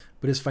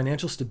But is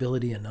financial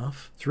stability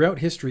enough? Throughout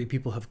history,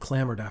 people have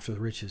clamored after the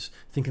riches,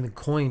 thinking the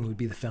coin would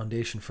be the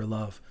foundation for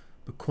love.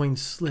 But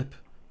coins slip,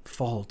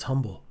 fall,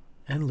 tumble,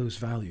 and lose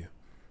value.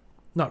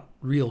 Not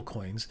real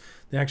coins.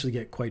 They actually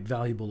get quite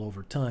valuable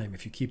over time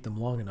if you keep them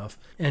long enough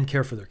and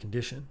care for their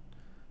condition.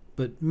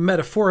 But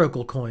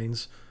metaphorical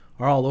coins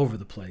are all over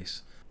the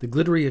place. The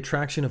glittery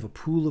attraction of a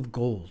pool of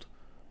gold.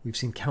 We've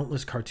seen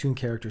countless cartoon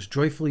characters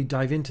joyfully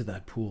dive into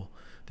that pool.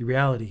 The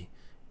reality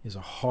is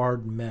a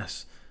hard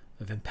mess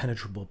of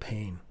impenetrable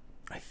pain.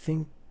 I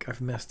think I've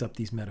messed up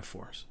these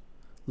metaphors.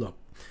 Look,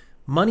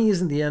 money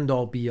isn't the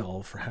end-all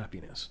be-all for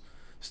happiness.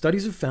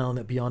 Studies have found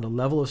that beyond a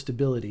level of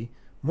stability,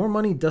 more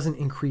money doesn't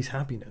increase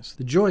happiness.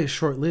 The joy is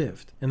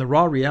short-lived, and the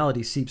raw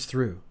reality seeps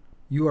through.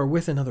 You are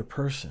with another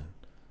person,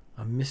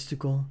 a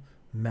mystical,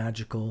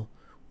 magical,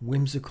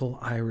 whimsical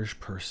Irish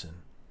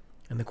person.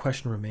 And the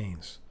question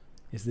remains,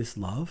 is this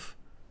love?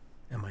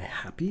 Am I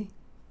happy?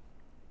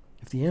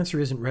 If the answer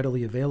isn't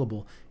readily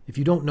available, if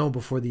you don't know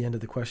before the end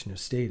of the question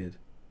is stated,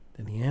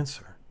 then the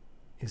answer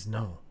is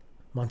no.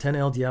 Montana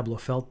El Diablo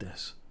felt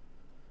this.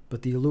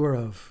 But the allure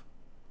of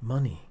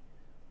money,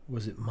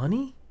 was it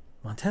money?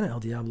 Montana El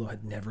Diablo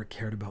had never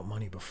cared about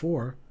money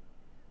before.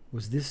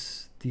 Was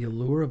this the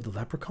allure of the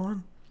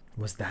leprechaun?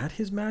 Was that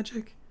his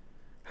magic?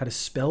 Had a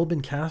spell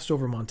been cast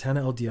over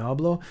Montana El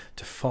Diablo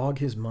to fog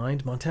his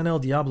mind? Montana El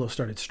Diablo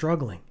started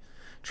struggling,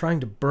 trying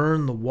to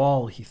burn the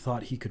wall he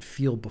thought he could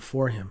feel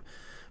before him,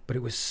 but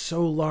it was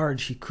so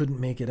large he couldn't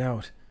make it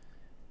out.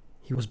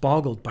 He was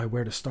boggled by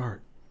where to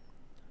start.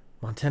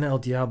 Montana El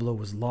Diablo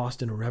was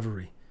lost in a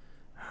reverie.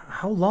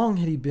 How long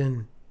had he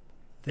been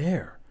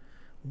there?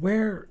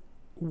 Where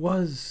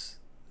was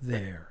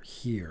there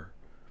here?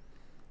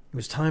 It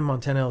was time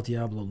Montana El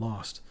Diablo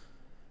lost.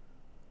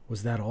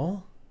 Was that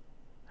all?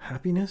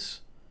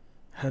 Happiness?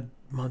 Had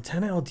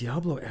Montana El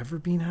Diablo ever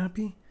been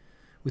happy?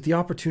 With the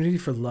opportunity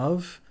for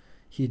love,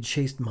 he had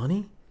chased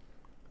money?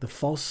 The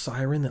false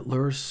siren that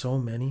lures so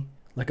many?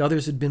 Like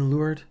others had been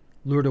lured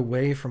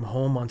away from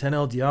home, Montana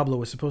El Diablo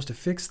was supposed to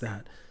fix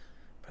that.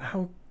 But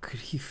how could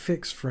he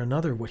fix for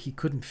another what he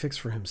couldn't fix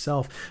for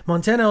himself?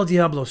 Montana El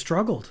Diablo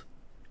struggled.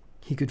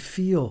 He could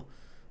feel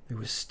there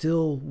was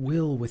still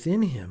will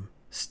within him,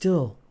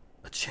 still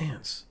a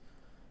chance.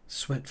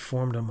 Sweat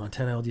formed on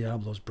Montana El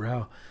Diablo's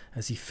brow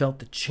as he felt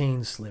the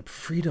chain slip.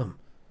 Freedom.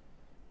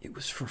 It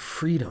was for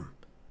freedom.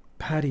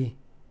 Patty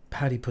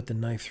put the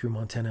knife through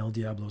Montana El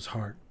Diablo's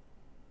heart.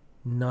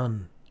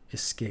 None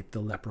escaped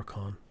the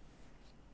leprechaun.